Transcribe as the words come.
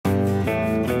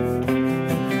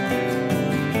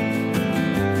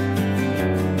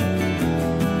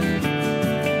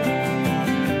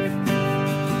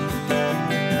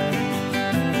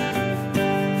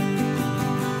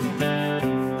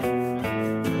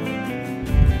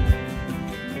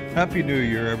Happy New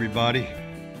Year, everybody.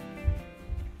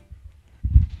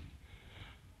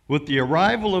 With the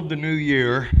arrival of the new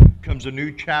year comes a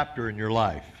new chapter in your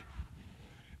life.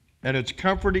 And it's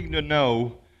comforting to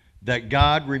know that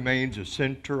God remains a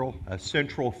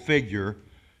central figure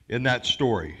in that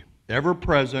story, ever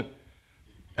present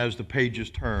as the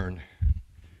pages turn.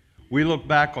 We look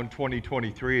back on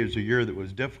 2023 as a year that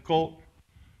was difficult,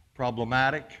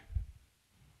 problematic,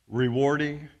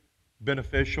 rewarding,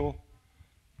 beneficial,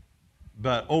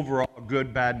 but overall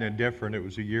good, bad, and indifferent. It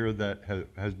was a year that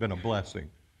has been a blessing.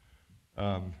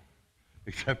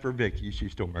 Except for Vicki,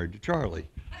 she's still married to Charlie.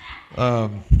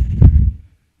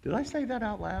 Did I say that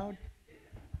out loud?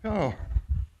 Oh.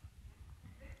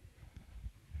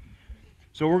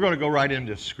 So we're going to go right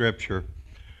into Scripture.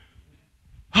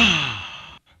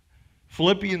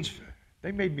 Philippians,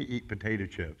 they made me eat potato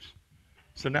chips.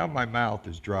 So now my mouth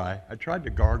is dry. I tried to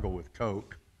gargle with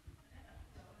Coke,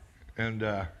 and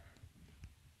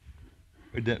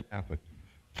it didn't happen.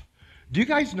 Do you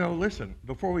guys know, listen,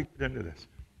 before we get into this,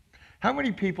 how many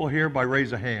people here, by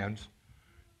raise of hands,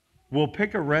 will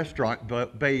pick a restaurant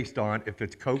based on if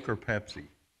it's Coke or Pepsi?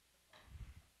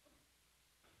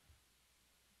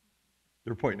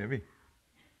 They're pointing at me.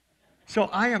 So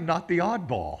I am not the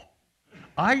oddball.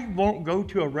 I won't go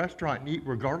to a restaurant and eat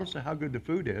regardless of how good the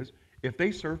food is if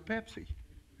they serve Pepsi.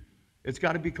 It's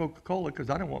got to be Coca-Cola because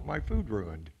I don't want my food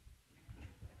ruined.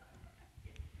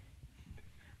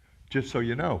 Just so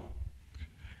you know.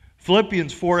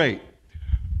 Philippians 4:8.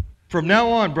 From now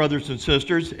on, brothers and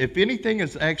sisters, if anything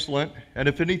is excellent and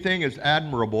if anything is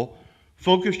admirable,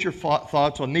 focus your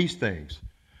thoughts on these things.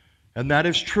 And that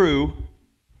is true,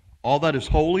 all that is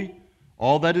holy,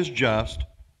 all that is just,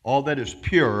 all that is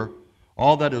pure,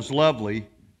 all that is lovely,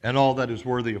 and all that is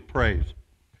worthy of praise.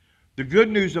 The good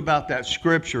news about that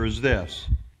scripture is this.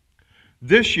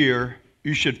 This year,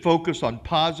 you should focus on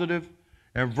positive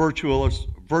and virtuous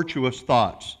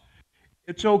thoughts.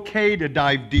 It's okay to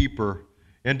dive deeper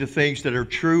into things that are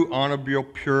true, honorable,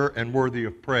 pure, and worthy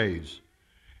of praise.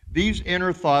 These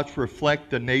inner thoughts reflect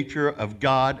the nature of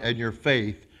God and your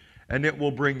faith, and it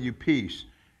will bring you peace.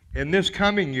 In this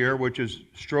coming year, which is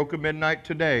stroke of midnight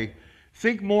today,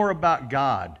 think more about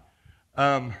God.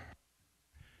 I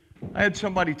had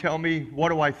somebody tell me, what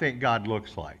do I think God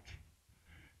looks like?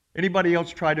 Anybody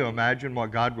else try to imagine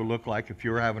what God would look like if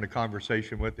you were having a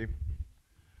conversation with him?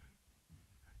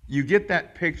 You get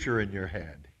that picture in your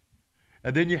head,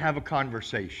 and then you have a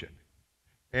conversation.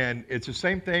 And it's the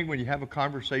same thing when you have a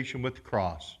conversation with the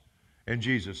cross and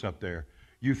Jesus up there.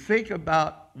 You think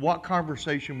about what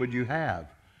conversation would you have.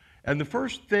 And the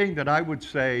first thing that I would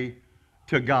say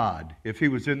to God, if he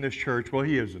was in this church, well,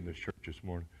 he is in this church this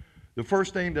morning. The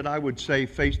first thing that I would say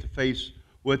face to face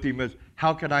with him is,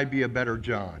 how can I be a better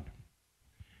John?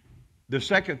 The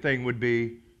second thing would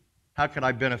be, how can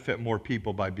I benefit more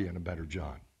people by being a better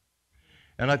John?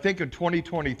 And I think in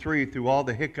 2023, through all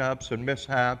the hiccups and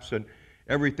mishaps and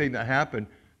everything that happened,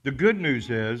 the good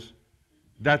news is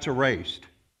that's erased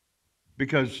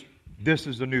because this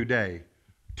is a new day.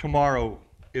 Tomorrow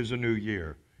is a new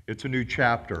year. It's a new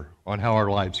chapter on how our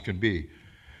lives can be.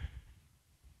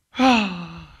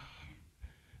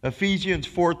 Ephesians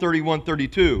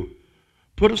 4:31-32.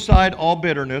 Put aside all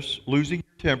bitterness, losing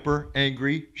your temper,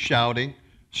 angry, shouting,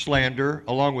 slander,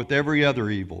 along with every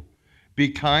other evil. Be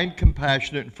kind,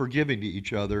 compassionate, and forgiving to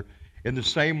each other in the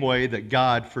same way that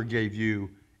God forgave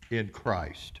you in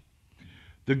Christ.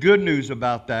 The good news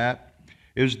about that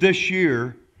is this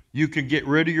year you can get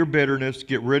rid of your bitterness,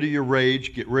 get rid of your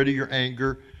rage, get rid of your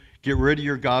anger, get rid of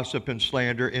your gossip and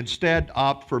slander. Instead,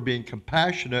 opt for being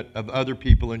compassionate of other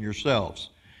people and yourselves.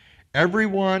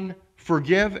 Everyone,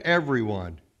 forgive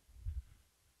everyone,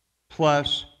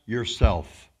 plus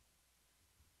yourself.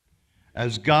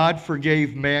 As God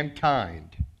forgave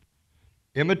mankind,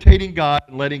 imitating God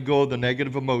and letting go of the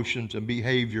negative emotions and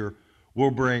behavior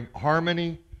will bring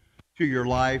harmony to your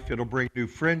life. It'll bring new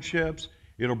friendships.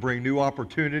 It'll bring new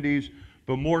opportunities.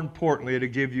 But more importantly, it'll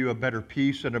give you a better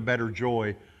peace and a better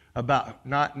joy about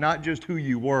not just who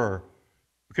you were,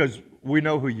 because we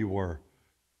know who you were.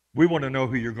 We want to know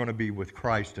who you're going to be with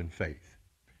Christ in faith.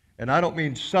 And I don't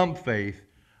mean some faith.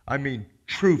 I mean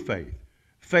true faith.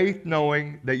 Faith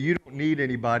knowing that you don't need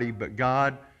anybody but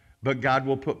God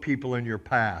will put people in your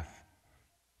path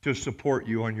to support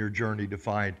you on your journey to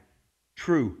find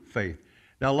true faith.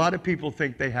 Now, a lot of people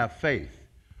think they have faith.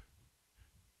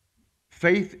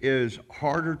 Faith is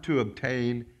harder to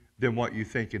obtain than what you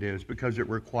think it is because it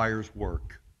requires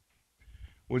work.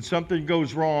 When something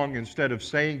goes wrong, instead of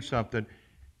saying something,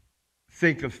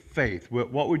 think of faith.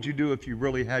 What would you do if you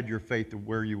really had your faith of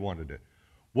where you wanted it?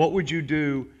 What would you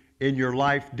do in your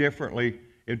life differently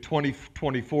in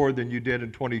 2024 than you did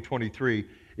in 2023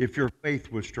 if your faith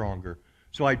was stronger.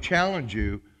 So I challenge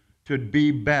you to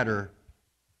be better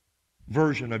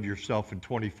version of yourself in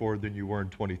 24 than you were in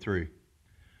 23.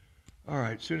 All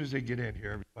right, as soon as they get in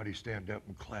here, everybody stand up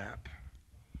and clap.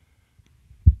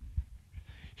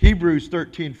 Hebrews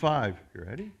 13:5. You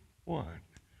ready? 1.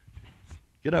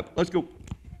 Get up. Let's go.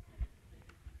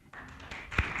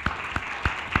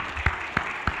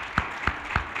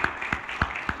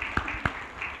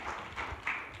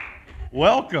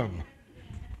 Welcome.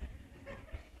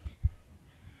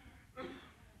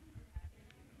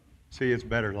 See, it's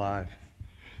better live.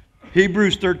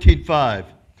 Hebrews 13:5.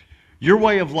 Your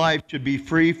way of life should be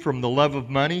free from the love of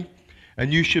money,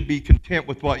 and you should be content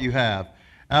with what you have.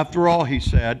 After all, he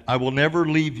said, I will never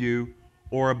leave you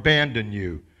or abandon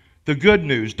you. The good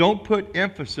news, don't put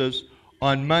emphasis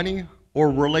on money or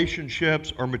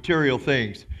relationships or material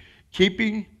things.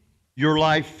 Keeping your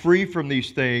life free from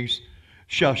these things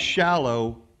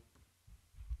shallow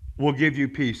will give you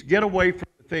peace. Get away from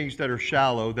the things that are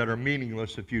shallow, that are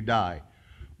meaningless if you die.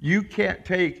 You can't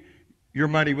take your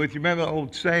money with you. Remember the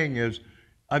old saying is,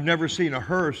 I've never seen a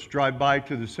hearse drive by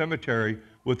to the cemetery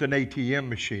with an ATM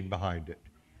machine behind it.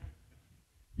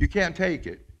 You can't take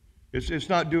it. It's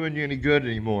not doing you any good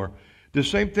anymore. The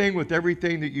same thing with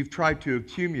everything that you've tried to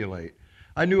accumulate.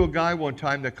 I knew a guy one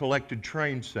time that collected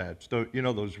train sets,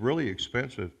 those really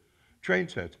expensive train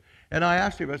sets. And I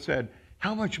asked him, I said,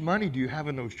 how much money do you have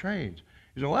in those trains?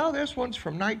 He said, well, this one's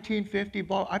from 1950.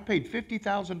 I paid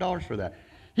 $50,000 for that.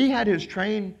 He had his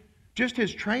train, just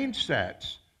his train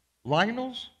sets,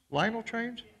 Lionel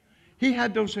trains. He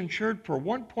had those insured for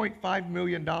 $1.5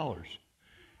 million.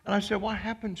 And I said, what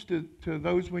happens to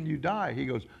those when you die? He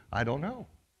goes, I don't know.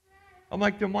 I'm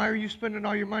like, then why are you spending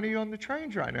all your money on the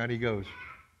trains right now? And he goes,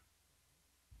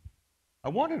 I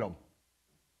wanted them.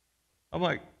 I'm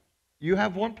like, you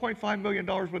have $1.5 million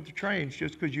worth of trains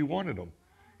just because you wanted them.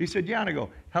 He said, yeah. And I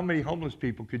go, how many homeless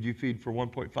people could you feed for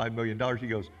 $1.5 million? He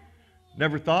goes,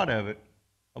 never thought of it.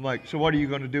 I'm like, so what are you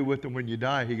going to do with them when you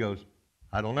die? He goes,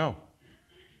 I don't know.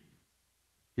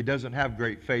 He doesn't have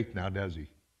great faith now, does he?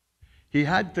 He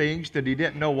had things that he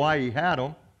didn't know why he had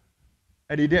them,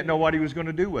 and he didn't know what he was going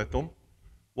to do with them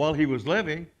while he was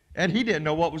living, and he didn't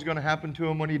know what was going to happen to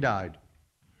him when he died.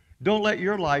 Don't let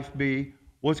your life be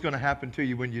what's going to happen to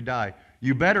you when you die.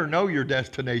 You better know your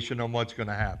destination on what's going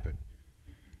to happen.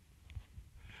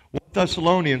 1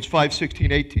 Thessalonians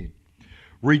 5:16-18.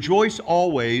 Rejoice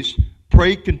always,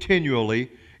 pray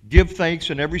continually, give thanks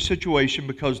in every situation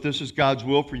because this is God's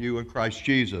will for you in Christ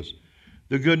Jesus.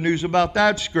 The good news about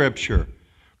that scripture,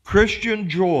 Christian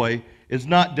joy is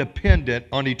not dependent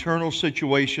on eternal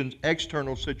situations,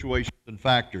 external situations, and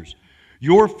factors.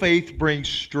 Your faith brings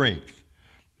strength.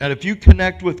 And if you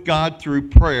connect with God through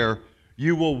prayer,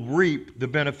 you will reap the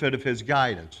benefit of His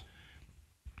guidance.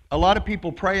 A lot of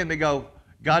people pray and they go,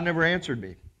 God never answered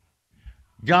me.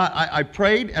 God, I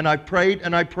prayed and I prayed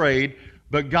and I prayed,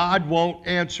 but God won't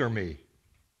answer me.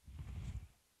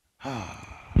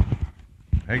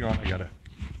 Hang on, I gotta.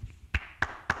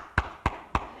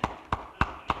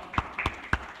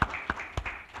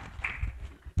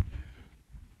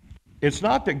 It's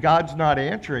not that God's not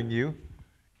answering you.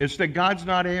 It's that God's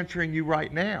not answering you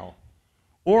right now.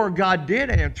 Or God did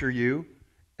answer you,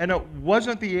 and it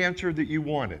wasn't the answer that you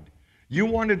wanted. You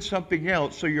wanted something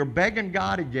else, so you're begging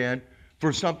God again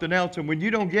for something else, and when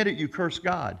you don't get it, you curse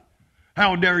God.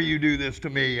 How dare you do this to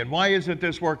me, and why isn't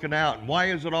this working out, and why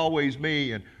is it always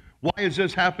me, and why is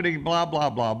this happening, blah,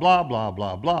 blah, blah, blah, blah,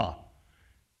 blah, blah.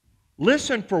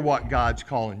 Listen for what God's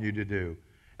calling you to do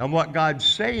and what God's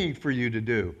saying for you to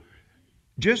do.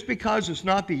 Just because it's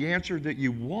not the answer that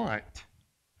you want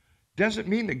doesn't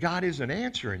mean that God isn't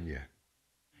answering you.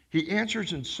 He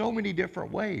answers in so many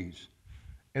different ways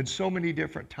and so many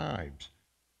different times.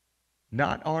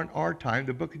 Not on our time.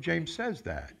 The book of James says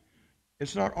that.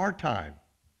 It's not our time.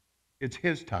 It's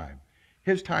His time.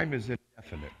 His time is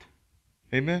indefinite.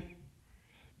 Amen?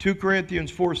 2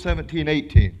 Corinthians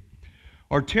 4:17-18.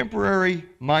 Our temporary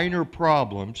minor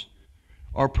problems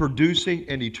are producing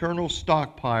an eternal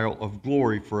stockpile of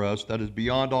glory for us that is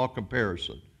beyond all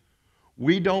comparison.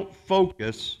 We don't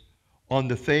focus on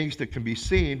the things that can be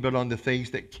seen, but on the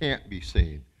things that can't be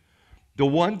seen.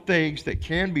 The things that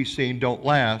can be seen don't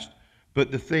last,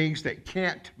 but the things that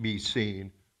can't be seen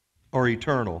are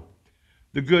eternal.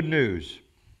 The good news,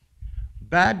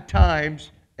 bad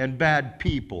times and bad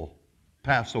people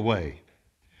pass away.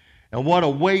 And what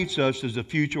awaits us is the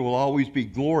future will always be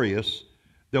glorious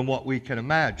than what we can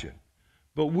imagine.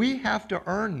 But we have to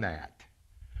earn that.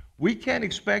 We can't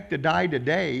expect to die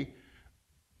today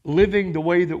living the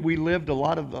way that we lived a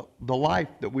lot of the life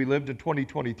that we lived in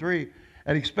 2023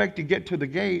 and expect to get to the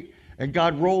gate and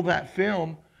God roll that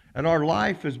film and our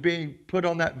life is being put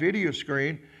on that video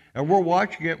screen and we're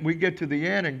watching it and we get to the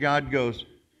end and God goes,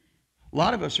 a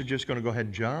lot of us are just going to go ahead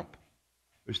and jump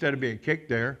instead of being kicked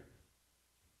there.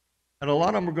 And a lot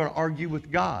of them are going to argue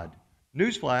with God.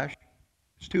 Newsflash,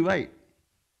 it's too late.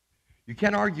 You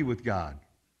can't argue with God.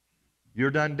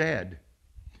 You're done dead.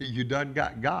 You done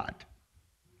got.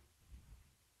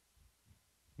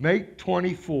 Make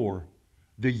 24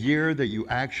 the year that you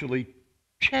actually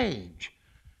change.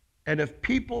 And if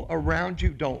people around you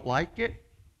don't like it,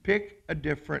 pick a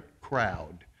different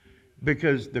crowd.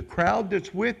 Because the crowd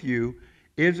that's with you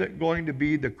isn't going to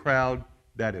be the crowd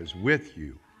that is with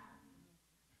you.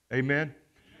 Amen?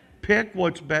 Pick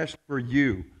what's best for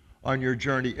you on your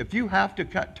journey. If you have to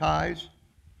cut ties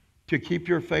to keep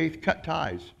your faith, cut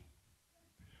ties.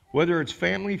 Whether it's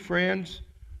family, friends,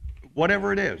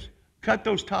 whatever it is, cut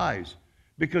those ties.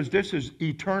 Because this is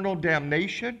eternal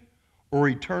damnation or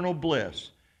eternal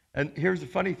bliss. And here's the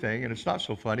funny thing, and it's not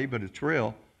so funny, but it's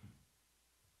real.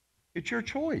 It's your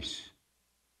choice.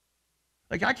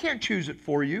 Like, I can't choose it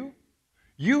for you.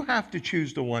 You have to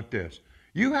choose to want this.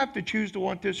 You have to choose to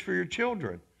want this for your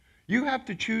children. You have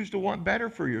to choose to want better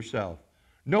for yourself.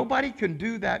 Nobody can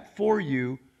do that for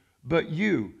you but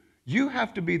you. You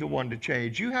have to be the one to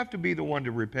change. You have to be the one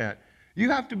to repent. You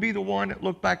have to be the one that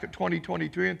look back at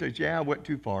 2023 and thinks, yeah, I went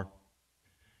too far.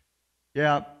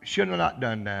 Yeah, should have not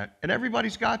done that. And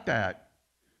everybody's got that.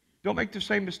 Don't make the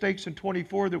same mistakes in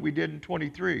 24 that we did in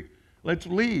 23. Let's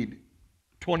lead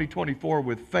 2024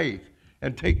 with faith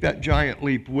and take that giant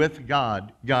leap with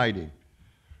God guiding.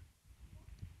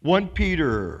 1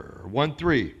 Peter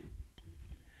 1:3.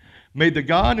 May the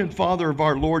God and Father of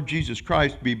our Lord Jesus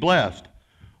Christ be blessed.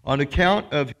 On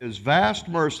account of his vast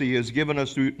mercy, he has given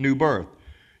us new birth.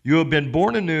 You have been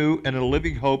born anew and in a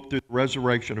living hope through the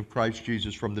resurrection of Christ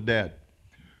Jesus from the dead.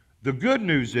 The good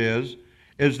news is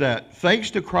that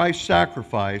thanks to Christ's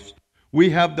sacrifice,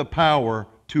 we have the power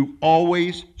to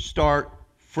always start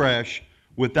fresh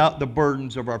without the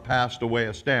burdens of our past to weigh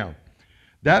us down.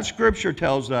 That scripture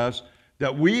tells us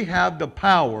that we have the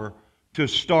power to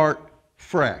start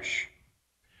fresh.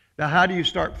 Now, how do you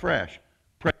start fresh?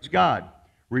 Praise God.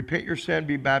 Repent your sin,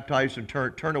 be baptized, and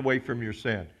turn away from your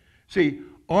sin. See,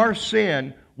 our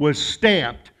sin was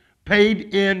stamped,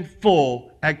 paid in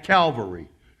full at Calvary.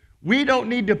 We don't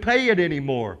need to pay it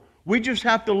anymore. We just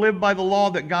have to live by the law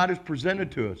that God has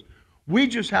presented to us. We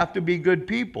just have to be good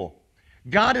people.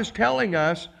 God is telling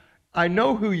us, I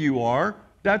know who you are.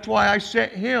 That's why I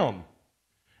sent him.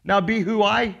 Now be who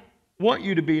I want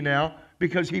you to be now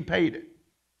because he paid it.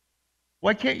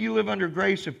 Why can't you live under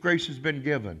grace if grace has been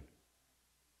given?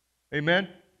 Amen?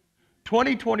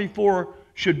 2024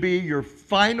 should be your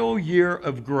final year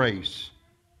of grace.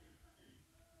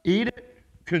 Eat it,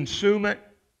 consume it,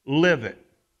 live it.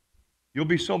 You'll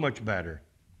be so much better.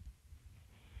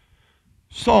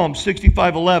 Psalm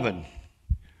 65:11.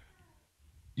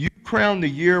 You crown the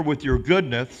year with your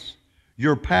goodness.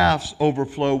 Your paths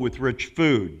overflow with rich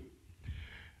food.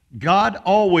 God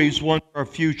always wants our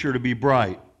future to be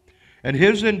bright. And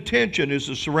his intention is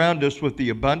to surround us with the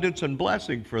abundance and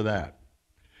blessing for that.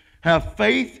 Have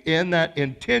faith in that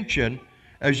intention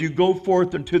as you go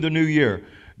forth into the new year.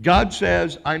 God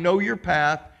says, I know your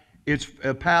path. It's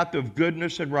a path of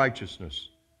goodness and righteousness.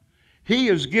 He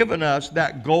has given us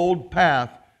that gold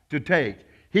path to take.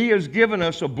 He has given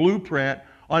us a blueprint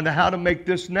on how to make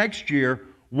this next year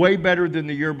way better than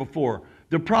the year before.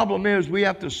 The problem is we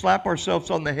have to slap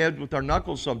ourselves on the head with our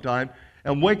knuckles sometime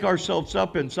and wake ourselves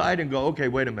up inside and go, okay,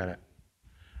 wait a minute.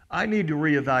 I need to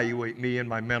reevaluate me and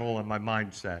my mental and my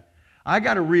mindset. I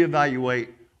got to reevaluate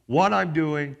what I'm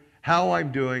doing, how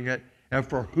I'm doing it, and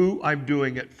for who I'm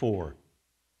doing it for.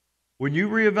 When you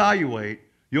reevaluate,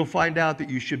 you'll find out that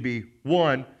you should be,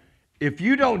 one, if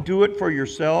you don't do it for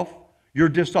yourself, you're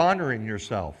dishonoring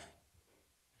yourself.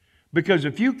 Because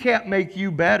if you can't make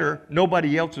you better,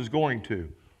 nobody else is going to.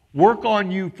 Work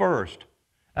on you first,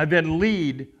 and then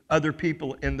lead other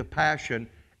people in the passion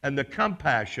and the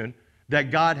compassion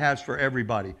that God has for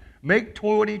everybody. Make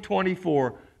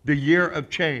 2024 the year of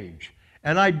change.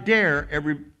 And I dare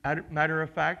matter of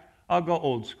fact, I'll go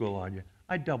old school on you.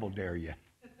 I double dare you.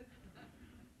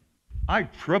 I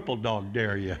triple dog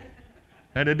dare you.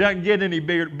 And it doesn't get any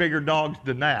bigger dogs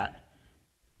than that.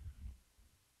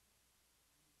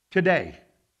 Today,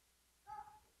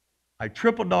 I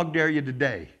triple dog dare you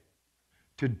today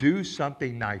to do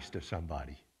something nice to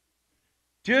somebody.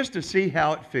 Just to see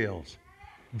how it feels.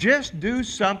 Just do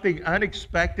something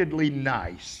unexpectedly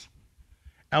nice.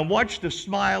 And watch the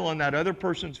smile on that other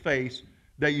person's face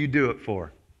that you do it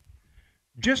for.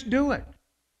 Just do it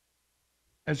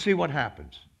and see what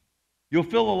happens. You'll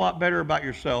feel a lot better about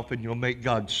yourself and you'll make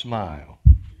God smile.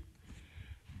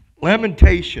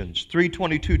 Lamentations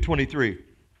 3:22-23.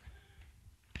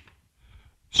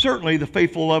 Certainly the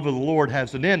faithful love of the Lord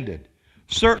hasn't ended.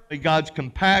 Certainly God's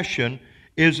compassion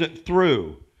isn't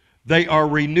through. They are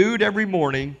renewed every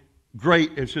morning.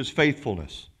 Great is His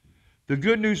faithfulness. The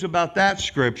good news about that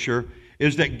scripture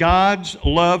is that God's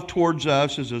love towards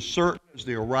us is as certain as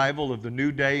the arrival of the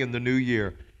new day and the new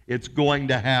year. It's going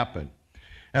to happen.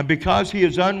 And because He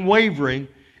is unwavering,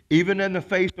 even in the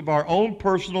face of our own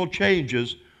personal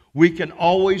changes, we can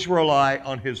always rely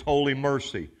on His holy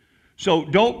mercy. So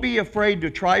don't be afraid to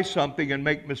try something and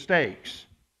make mistakes.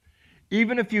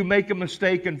 Even if you make a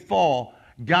mistake and fall,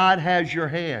 God has your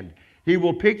hand. He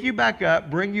will pick you back up,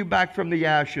 bring you back from the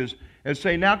ashes, and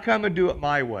say, now come and do it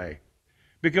my way.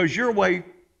 Because your way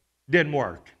didn't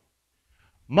work.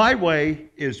 My way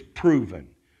is proven.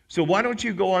 So why don't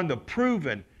you go on the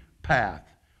proven path?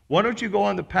 Why don't you go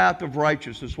on the path of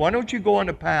righteousness? Why don't you go on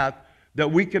the path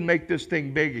that we can make this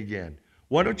thing big again?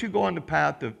 Why don't you go on the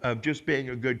path of just being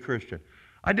a good Christian?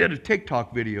 I did a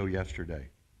TikTok video yesterday.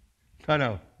 I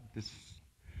know, this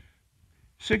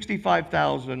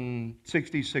 65,000,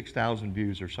 66,000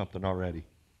 views or something already.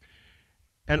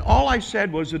 And all I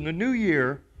said was, in the new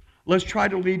year, let's try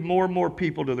to lead more and more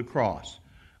people to the cross.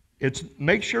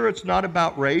 Make sure it's not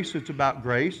about race, it's about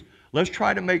grace. Let's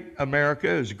try to make America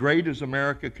as great as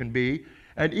America can be.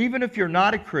 And even if you're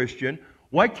not a Christian,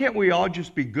 why can't we all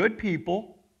just be good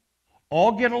people,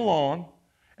 all get along,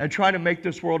 and try to make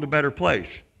this world a better place?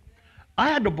 I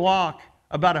had to block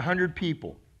about 100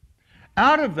 people.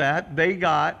 Out of that, they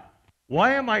got,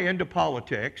 why am I into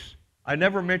politics? I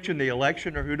never mentioned the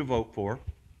election or who to vote for.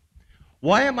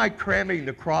 Why am I cramming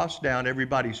the cross down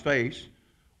everybody's face,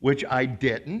 which I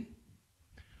didn't?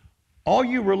 All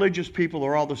you religious people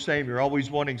are all the same. You're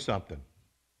always wanting something.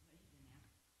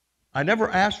 I never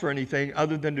asked for anything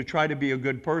other than to try to be a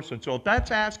good person. So if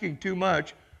that's asking too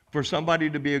much for somebody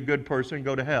to be a good person,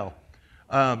 go to hell.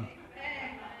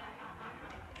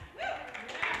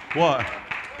 What?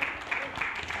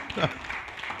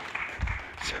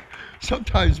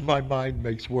 Sometimes my mind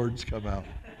makes words come out.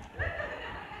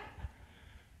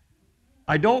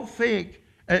 I don't think,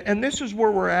 and this is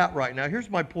where we're at right now. Here's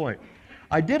my point.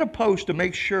 I did a post to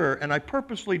make sure, and I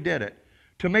purposely did it,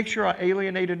 to make sure I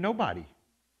alienated nobody.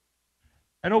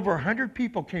 And over 100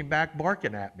 people came back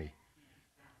barking at me.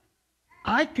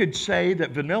 I could say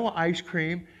that vanilla ice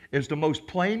cream is the most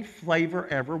plain flavor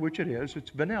ever, which it is.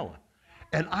 It's vanilla.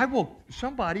 And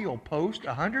somebody will post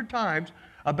 100 times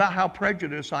about how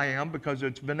prejudiced I am because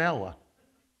it's vanilla.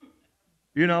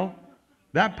 You know,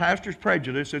 that pastor's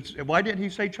prejudice. Why didn't he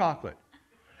say chocolate?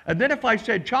 And then if I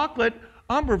said chocolate,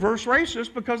 I'm reverse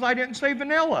racist because I didn't say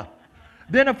vanilla.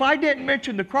 Then if I didn't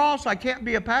mention the cross, I can't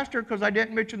be a pastor because I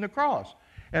didn't mention the cross.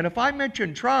 And if I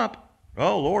mention Trump,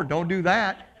 oh, Lord, don't do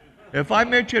that. If I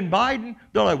mention Biden,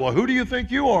 they're like, well, who do you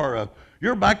think you are?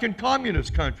 You're back in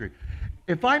communist country.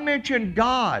 If I mention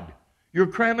God, you're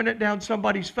cramming it down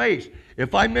somebody's face.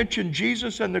 If I mention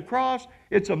Jesus and the cross,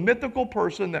 it's a mythical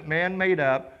person that man made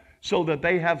up so that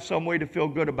they have some way to feel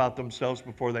good about themselves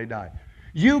before they die.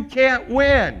 You can't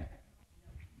win.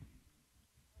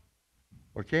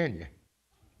 Or can you?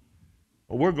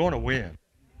 Well, we're going to win.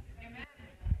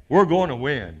 We're going to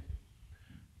win.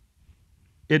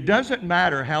 It doesn't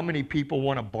matter how many people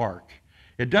want to bark.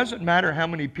 It doesn't matter how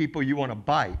many people you want to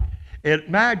bite. It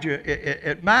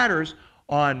matters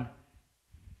on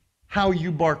how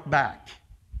you bark back.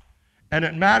 And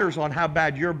it matters on how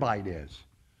bad your bite is.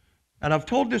 And I've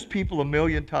told this people a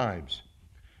million times.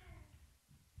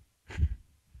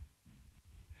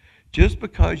 Just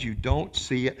because you don't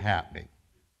see it happening,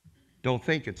 don't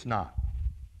think it's not.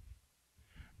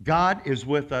 God is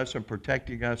with us and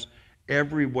protecting us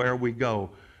everywhere we go.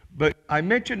 But I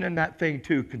mentioned in that thing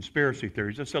too, conspiracy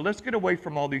theories. I said, let's get away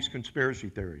from all these conspiracy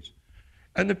theories.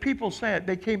 And the people said,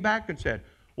 they came back and said,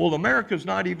 well, America's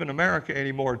not even America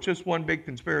anymore. It's just one big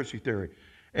conspiracy theory.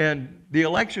 And the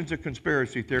election's a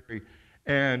conspiracy theory.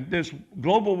 And this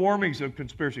global warming's a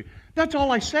conspiracy. That's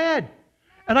all I said.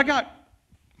 And I got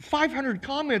 500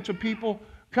 comments of people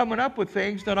coming up with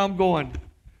things that I'm going,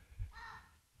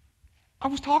 I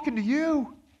was talking to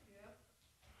you.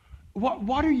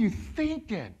 What are you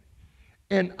thinking?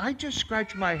 And I just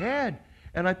scratch my head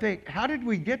and I think, how did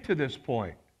we get to this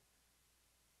point?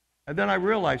 And then I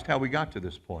realized how we got to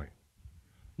this point.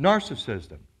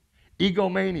 Narcissism,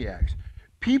 egomaniacs,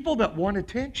 people that want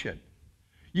attention.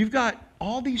 You've got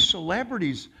all these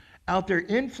celebrities out there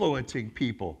influencing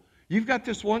people. You've got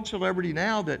this one celebrity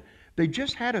now They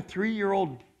just had a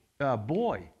 3-year-old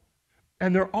boy.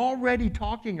 And they're already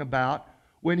talking about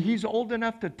when he's old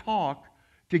enough to talk,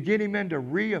 to get him into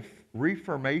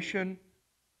reformation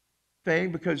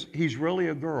thing because he's really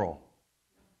a girl.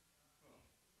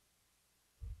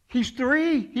 He's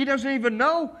 3. He doesn't even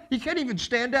know. He can't even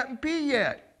stand up and pee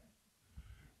yet.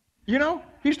 You know,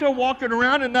 he's still walking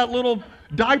around in that little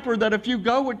diaper that if you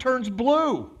go, it turns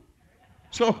blue.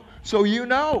 So you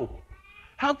know.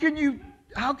 How can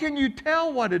you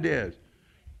tell what it is?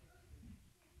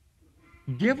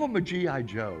 Give him a G.I.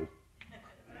 Joe.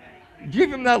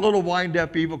 Give him that little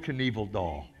wind-up Evel Knievel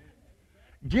doll.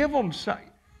 Give him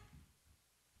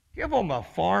a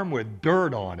farm with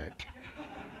dirt on it.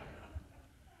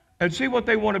 And see what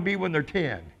they want to be when they're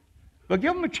 10. But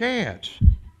give them a chance.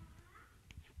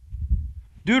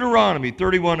 Deuteronomy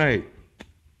 31:8.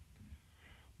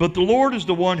 But the Lord is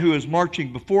the one who is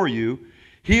marching before you.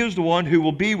 He is the one who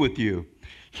will be with you.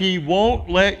 He won't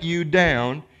let you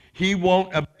down. He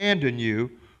won't abandon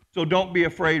you. So don't be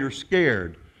afraid or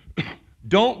scared.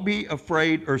 Don't be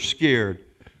afraid or scared.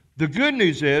 The good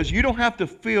news is you don't have to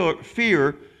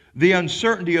fear the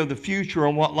uncertainty of the future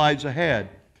and what lies ahead.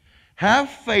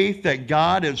 Have faith that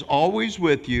God is always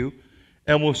with you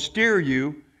and will steer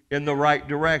you in the right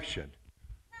direction.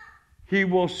 He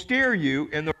will steer you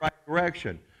in the right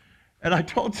direction. And I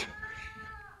told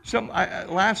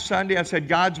last Sunday, I said,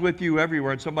 God's with you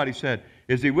everywhere. And somebody said,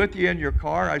 is he with you in your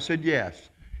car? I said, yes.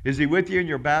 Is he with you in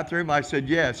your bathroom? I said,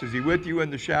 yes. Is he with you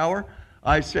in the shower?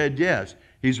 I said, yes.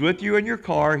 He's with you in your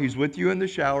car. He's with you in the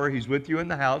shower. He's with you in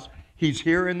the house. He's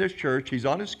here in this church. He's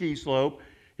on a ski slope.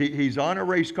 He's on a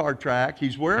race car track.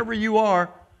 He's wherever you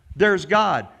are. There's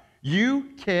God. You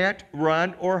can't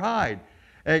run or hide.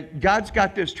 And God's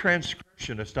got this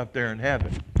transcriptionist up there in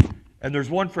heaven. And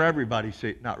there's one for everybody.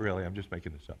 See, not really. I'm just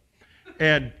making this up.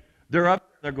 And they're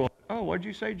up there going, oh, what'd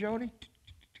you say, Joni?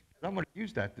 I'm going to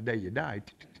use that the day you die.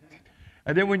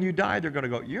 And then when you die, they're going to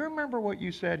go, you remember what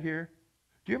you said here?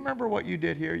 Do you remember what you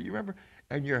did here? You remember?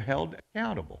 And you're held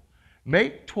accountable.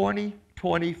 Make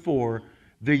 2024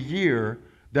 the year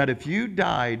that if you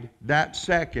died that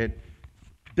second,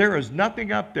 there is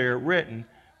nothing up there written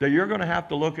that you're going to have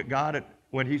to look at God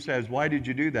when he says, why did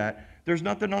you do that? There's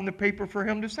nothing on the paper for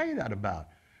him to say that about.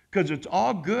 Because it's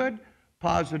all good,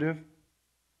 positive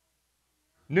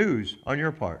news on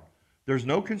your part. There's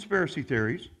no conspiracy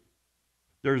theories.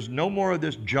 There's no more of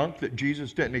this junk that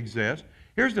Jesus didn't exist.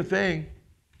 Here's the thing.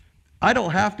 I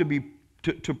don't have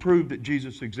to prove that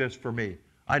Jesus exists for me.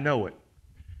 I know it.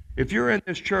 If you're in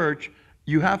this church,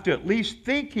 you have to at least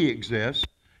think he exists.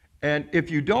 And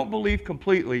if you don't believe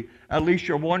completely, at least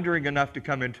you're wondering enough to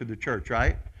come into the church,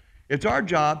 right? It's our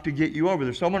job to get you over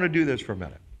there. So I'm going to do this for a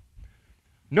minute.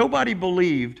 Nobody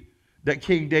believed that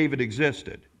King David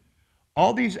existed.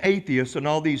 All these atheists and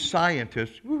all these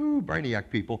scientists, woohoo, brainiac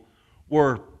people,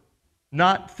 were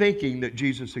not thinking that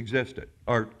Jesus existed,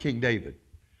 or King David.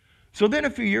 So then a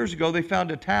few years ago, they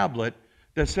found a tablet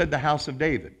that said the house of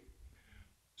David.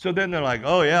 So then they're like,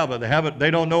 oh yeah, but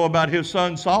they don't know about his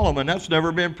son Solomon. That's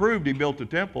never been proved. He built a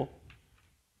temple.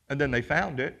 And then they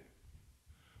found it.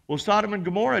 Well, Sodom and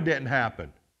Gomorrah didn't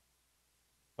happen.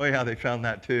 Oh yeah, they found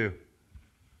that too.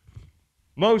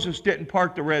 Moses didn't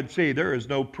part the Red Sea. There is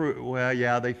no proof. Well,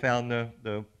 yeah, they found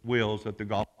the wheels that the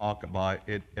Gulf occupied.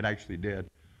 It actually did.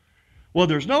 Well,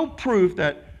 there's no proof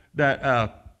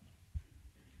that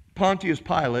Pontius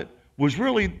Pilate was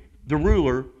really the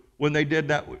ruler when they did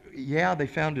that. Yeah, they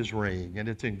found his ring, and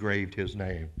it's engraved his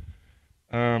name.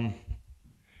 And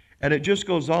it just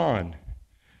goes on.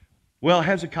 Well,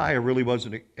 Hezekiah really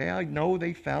wasn't. No,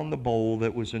 they found the bowl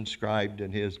that was inscribed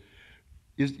in his.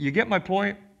 You get my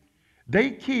point?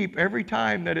 They keep, every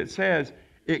time that it says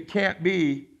it can't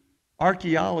be,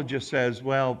 archaeologist says,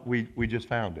 well, we just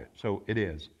found it. So it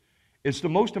is. It's the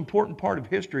most important part of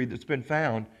history that's been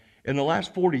found in the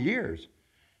last 40 years,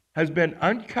 has been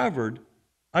uncovered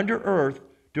under earth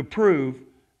to prove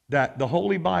that the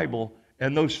Holy Bible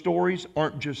and those stories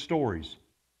aren't just stories.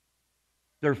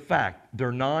 They're fact.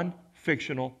 They're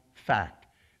non-fictional fact.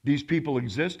 These people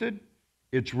existed.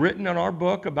 It's written in our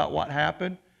book about what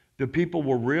happened. The people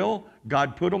were real.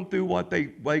 God put them through what they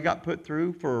got put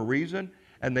through for a reason,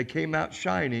 and they came out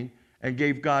shining and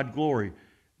gave God glory.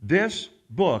 This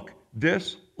book,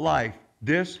 this life,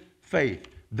 this faith,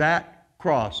 that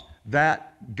cross,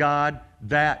 that God,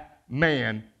 that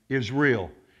man is real.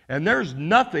 And there's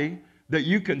nothing that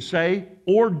you can say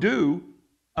or do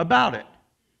about it.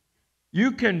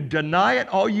 You can deny it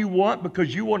all you want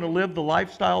because you want to live the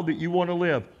lifestyle that you want to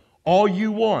live. All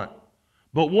you want.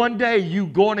 But one day you're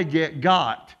going to get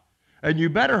got. And you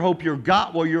better hope you're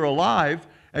got while you're alive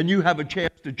and you have a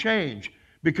chance to change.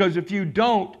 Because if you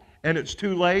don't and it's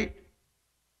too late,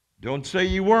 don't say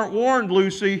you weren't warned,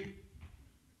 Lucy.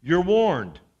 You're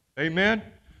warned. Amen?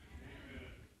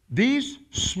 These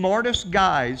smartest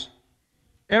guys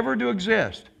ever to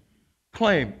exist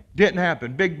claim didn't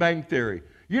happen. Big Bang Theory.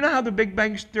 You know how the Big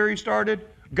Bang Theory started?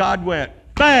 God went,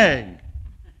 bang!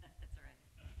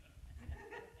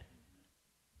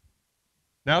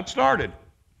 Now it started.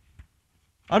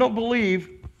 I don't believe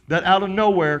that out of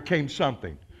nowhere came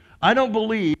something. I don't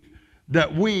believe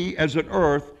that we as an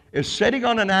earth is sitting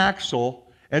on an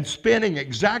axle and spinning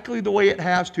exactly the way it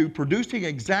has to, producing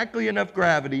exactly enough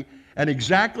gravity and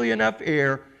exactly enough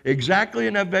air, exactly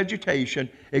enough vegetation,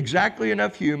 exactly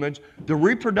enough humans, the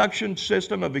reproduction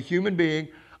system of a human being.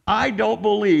 I don't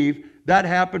believe that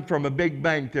happened from a Big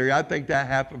Bang Theory. I think that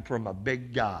happened from a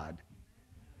big God.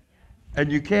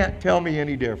 And you can't tell me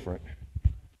any different.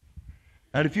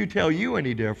 And if you tell you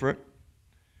any different,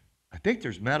 I think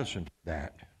there's medicine for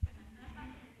that.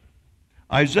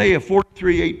 Isaiah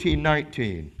 43, 18,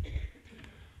 19.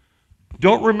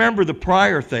 Don't remember the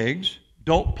prior things.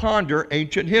 Don't ponder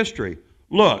ancient history.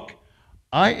 Look,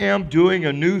 I am doing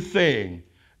a new thing.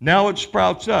 Now it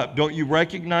sprouts up. Don't you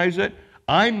recognize it?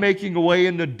 I'm making a way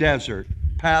in the desert,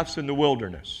 paths in the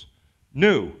wilderness.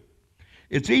 New.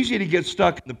 It's easy to get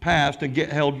stuck in the past and get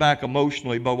held back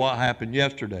emotionally by what happened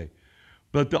yesterday.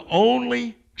 But to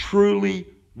only truly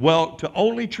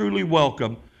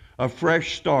welcome a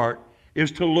fresh start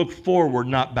is to look forward,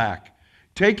 not back.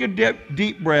 Take a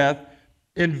deep breath,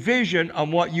 envision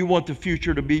on what you want the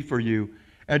future to be for you,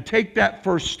 and take that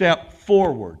first step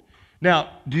forward.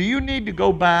 Now, do you need to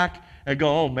go back and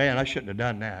go, oh man, I shouldn't have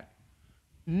done that?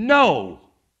 No.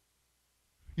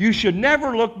 You should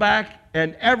never look back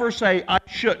and ever say, I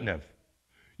shouldn't have.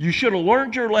 You should have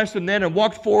learned your lesson then and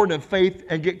walked forward in faith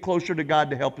and get closer to God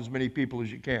to help as many people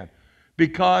as you can.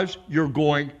 Because you're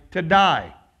going to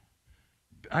die.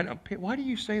 I know, why do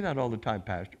you say that all the time,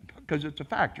 Pastor? Because it's a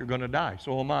fact. You're going to die.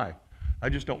 So am I. I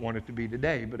just don't want it to be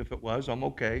today. But if it was, I'm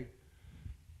okay.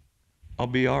 I'll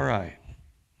be all right.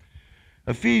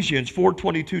 Ephesians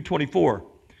 4:22-24.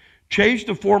 Change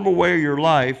the former way of your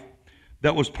life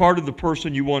that was part of the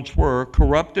person you once were,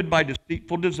 corrupted by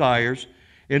deceitful desires.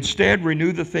 Instead,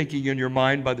 renew the thinking in your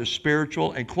mind by the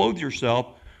spiritual and clothe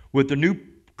yourself with the new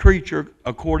creature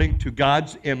according to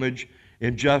God's image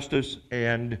in justice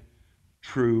and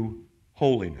true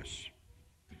holiness.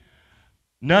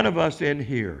 None of us in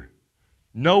here,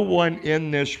 no one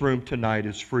in this room tonight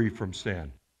is free from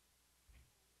sin.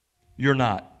 You're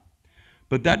not.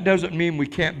 But that doesn't mean we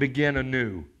can't begin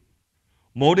anew,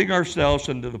 molding ourselves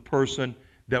into the person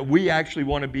that we actually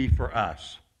want to be for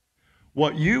us.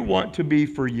 What you want to be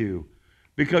for you.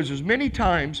 Because as many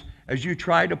times as you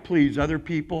try to please other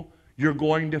people, you're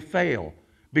going to fail.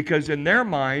 Because in their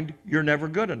mind, you're never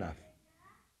good enough.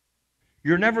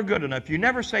 You're never good enough. You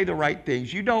never say the right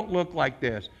things. You don't look like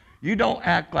this. You don't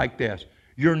act like this.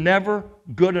 You're never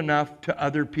good enough to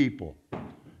other people.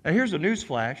 Now here's a news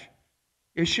flash.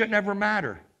 It should never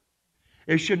matter.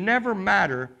 It should never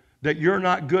matter that you're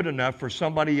not good enough for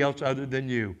somebody else other than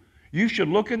you. You should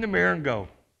look in the mirror and go,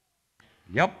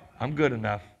 yep, I'm good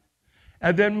enough.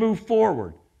 And then move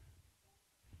forward.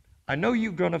 I know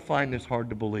you're going to find this hard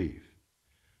to believe.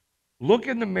 Look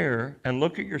in the mirror and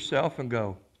look at yourself and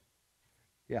go,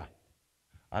 yeah,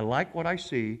 I like what I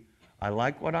see. I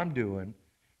like what I'm doing.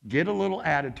 Get a little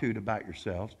attitude about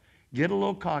yourselves. Get a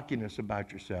little cockiness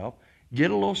about yourself.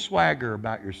 Get a little swagger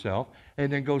about yourself.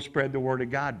 And then go spread the word of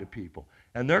God to people.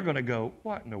 And they're going to go,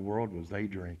 what in the world was they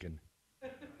drinking?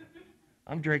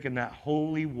 I'm drinking that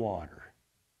holy water.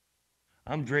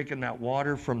 I'm drinking that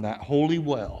water from that holy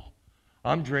well.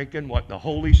 I'm drinking what the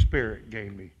Holy Spirit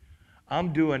gave me.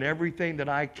 I'm doing everything that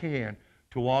I can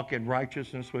to walk in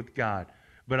righteousness with God.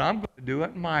 But I'm going to do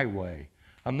it my way.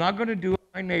 I'm not going to do it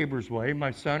my neighbor's way,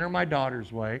 my son or my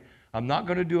daughter's way. I'm not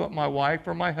going to do it my wife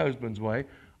or my husband's way.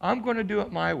 I'm going to do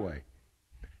it my way.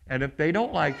 And if they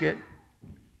don't like it,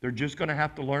 they're just going to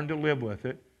have to learn to live with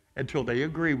it until they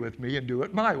agree with me and do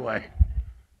it my way.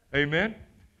 Amen?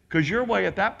 Because your way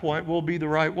at that point will be the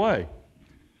right way.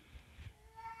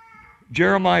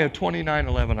 Jeremiah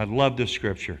 29:11. I love this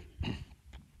scripture.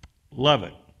 Love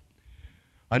it.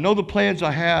 I know the plans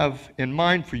I have in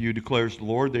mind for you, declares the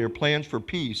Lord. They are plans for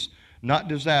peace, not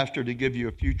disaster, to give you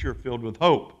a future filled with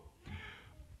hope.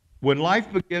 When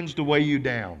life begins to weigh you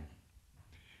down,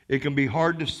 it can be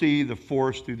hard to see the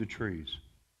forest through the trees.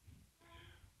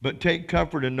 But take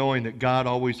comfort in knowing that God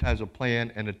always has a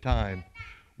plan and a time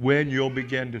when you'll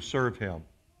begin to serve Him.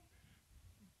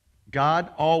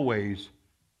 God always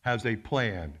has a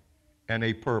plan and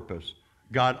a purpose.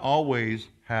 God always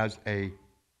has a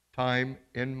time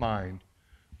in mind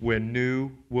when new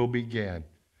will begin.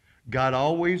 God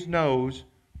always knows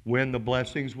when the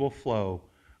blessings will flow.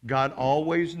 God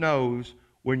always knows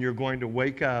when you're going to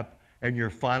wake up and you're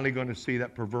finally going to see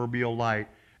that proverbial light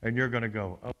and you're going to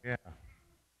go, oh yeah,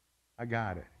 I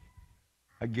got it.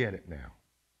 I get it now.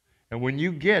 And when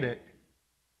you get it,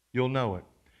 you'll know it.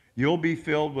 You'll be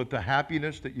filled with the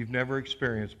happiness that you've never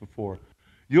experienced before.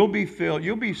 You'll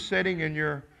be sitting in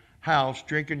your house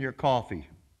drinking your coffee,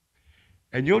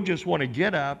 and you'll just want to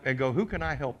get up and go, who can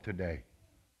I help today?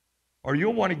 Or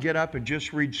you'll want to get up and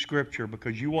just read Scripture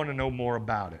because you want to know more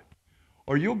about it.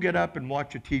 Or you'll get up and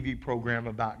watch a TV program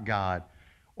about God.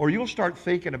 Or you'll start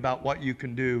thinking about what you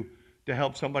can do to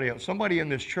help somebody else. Somebody in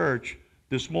this church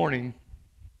this morning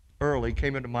early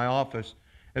came into my office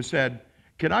and said,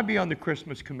 can I be on the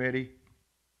Christmas committee?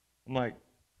 I'm like,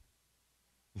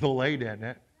 a little late, isn't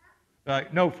it?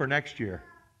 Like, no, for next year.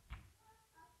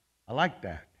 I like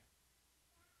that.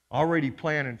 Already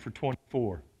planning for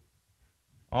 24.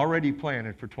 Already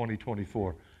planning for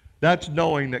 2024. That's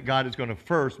knowing that God is going to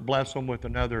first bless them with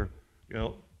another,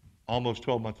 almost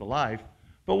 12 months of life,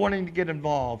 but wanting to get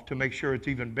involved to make sure it's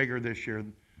even bigger this year,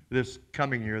 this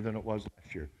coming year, than it was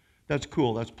last year. That's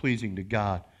cool. That's pleasing to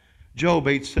God. Job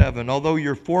 8:7, although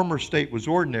your former state was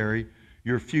ordinary,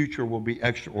 your future will be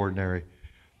extraordinary.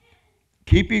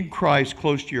 Keeping Christ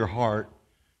close to your heart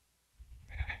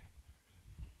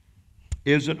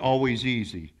isn't always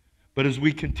easy. But as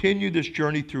we continue this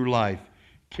journey through life,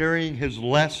 carrying his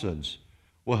lessons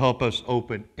will help us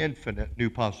open infinite new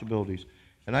possibilities.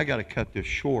 And I got to cut this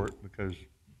short because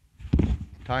of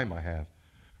the time I have.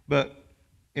 But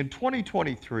in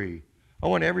 2023, I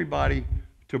want everybody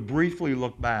to briefly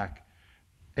look back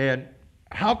and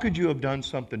how could you have done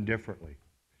something differently?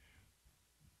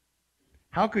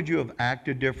 How could you have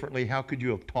acted differently? How could you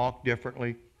have talked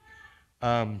differently?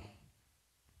 How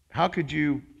could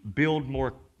you build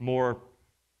more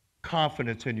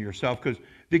confidence in yourself? Because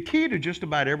the key to just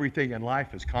about everything in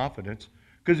life is confidence.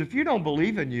 Because if you don't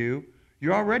believe in you,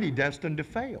 you're already destined to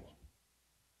fail.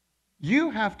 You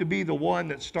have to be the one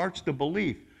that starts the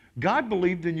belief. God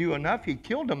believed in you enough, he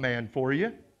killed a man for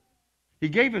you. He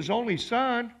gave his only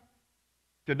son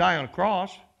to die on a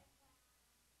cross.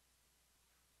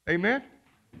 Amen?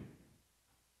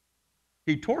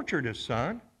 He tortured his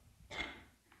son.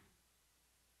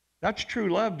 That's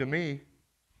true love to me.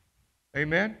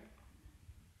 Amen?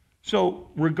 So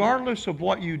regardless of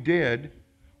what you did,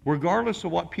 regardless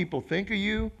of what people think of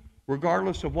you,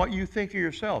 regardless of what you think of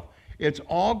yourself, it's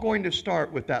all going to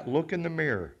start with that look in the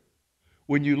mirror.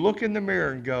 When you look in the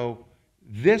mirror and go,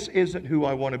 this isn't who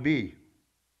I want to be.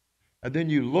 And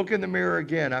then you look in the mirror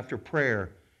again after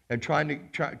prayer and trying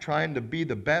to be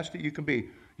the best that you can be.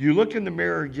 You look in the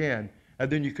mirror again, and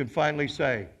then you can finally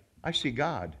say, I see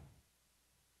God.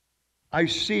 I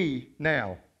see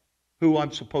now who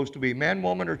I'm supposed to be, man,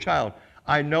 woman, or child.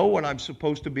 I know what I'm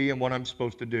supposed to be and what I'm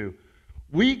supposed to do.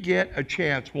 We get a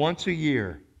chance once a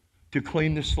year to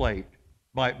clean the slate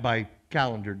by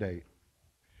calendar date.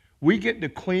 We get to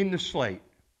clean the slate.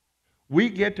 We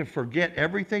get to forget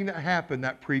everything that happened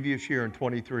that previous year in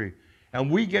 23. And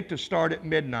we get to start at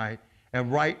midnight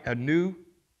and write a new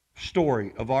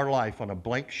story of our life on a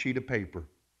blank sheet of paper.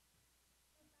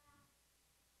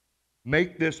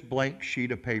 Make this blank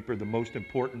sheet of paper the most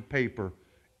important paper.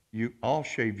 I'll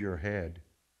shave your head.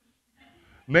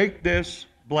 Make this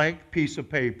blank piece of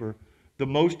paper the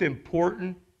most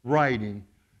important writing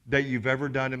that you've ever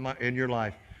done in your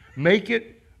life. Make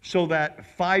it so that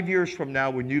 5 years from now,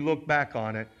 when you look back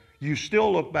on it, you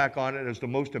still look back on it as the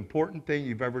most important thing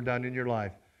you've ever done in your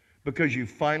life, because you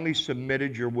finally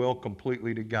submitted your will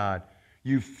completely to God.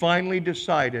 You finally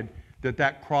decided that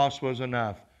that cross was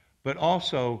enough, but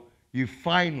also you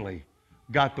finally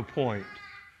got the point.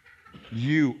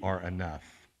 You are enough.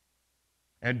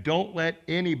 And don't let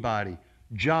anybody,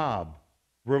 job,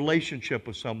 relationship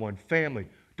with someone, family,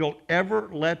 don't ever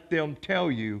let them tell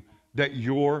you that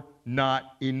you're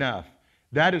not enough.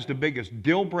 That is the biggest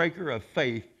deal breaker of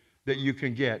faith that you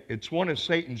can get. It's one of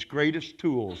Satan's greatest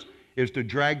tools, is to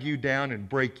drag you down and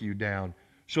break you down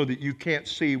so that you can't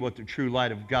see what the true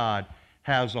light of God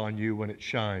has on you when it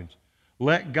shines.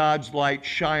 Let God's light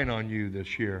shine on you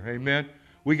this year. Amen.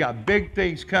 We got big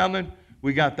things coming.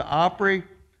 We got the Opry.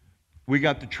 We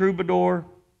got the Troubadour.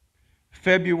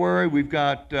 February, we've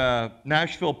got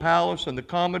Nashville Palace and the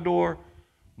Commodore.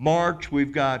 March,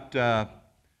 we've got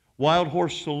Wild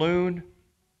Horse Saloon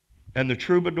and the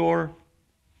Troubadour.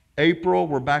 April,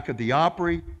 we're back at the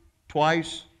Opry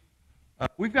twice.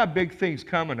 We've got big things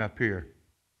coming up here.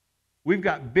 We've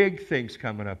got big things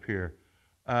coming up here.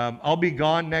 I'll be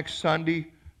gone next Sunday.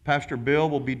 Pastor Bill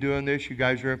will be doing this. You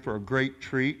guys are in for a great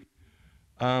treat.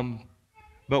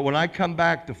 But when I come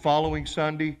back the following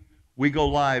Sunday, we go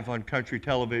live on country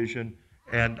television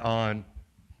and on,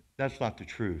 that's not the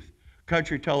truth,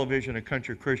 country television and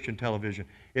country Christian television.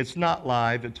 It's not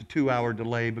live. It's a 2-hour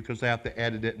delay because they have to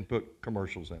edit it and put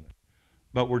commercials in it.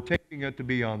 But we're taking it to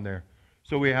be on there.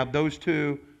 So we have those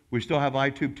two. We still have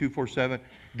iTube 247.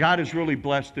 God has really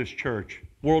blessed this church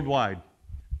worldwide,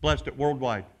 blessed it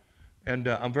worldwide. And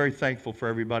I'm very thankful for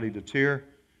everybody that's here,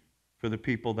 for the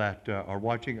people that are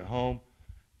watching at home.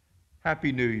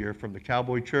 Happy New Year from the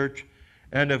Cowboy Church.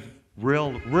 And if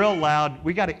real loud,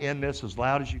 we got to end this as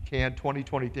loud as you can.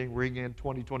 2020 thing, ring in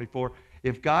 2024.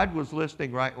 If God was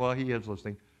listening, right, well, he is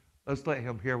listening. Let's let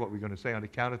him hear what we're going to say on the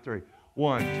count of 3.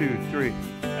 1, 2, 3.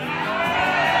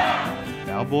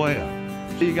 Cowboy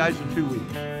up. See you guys in 2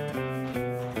 weeks.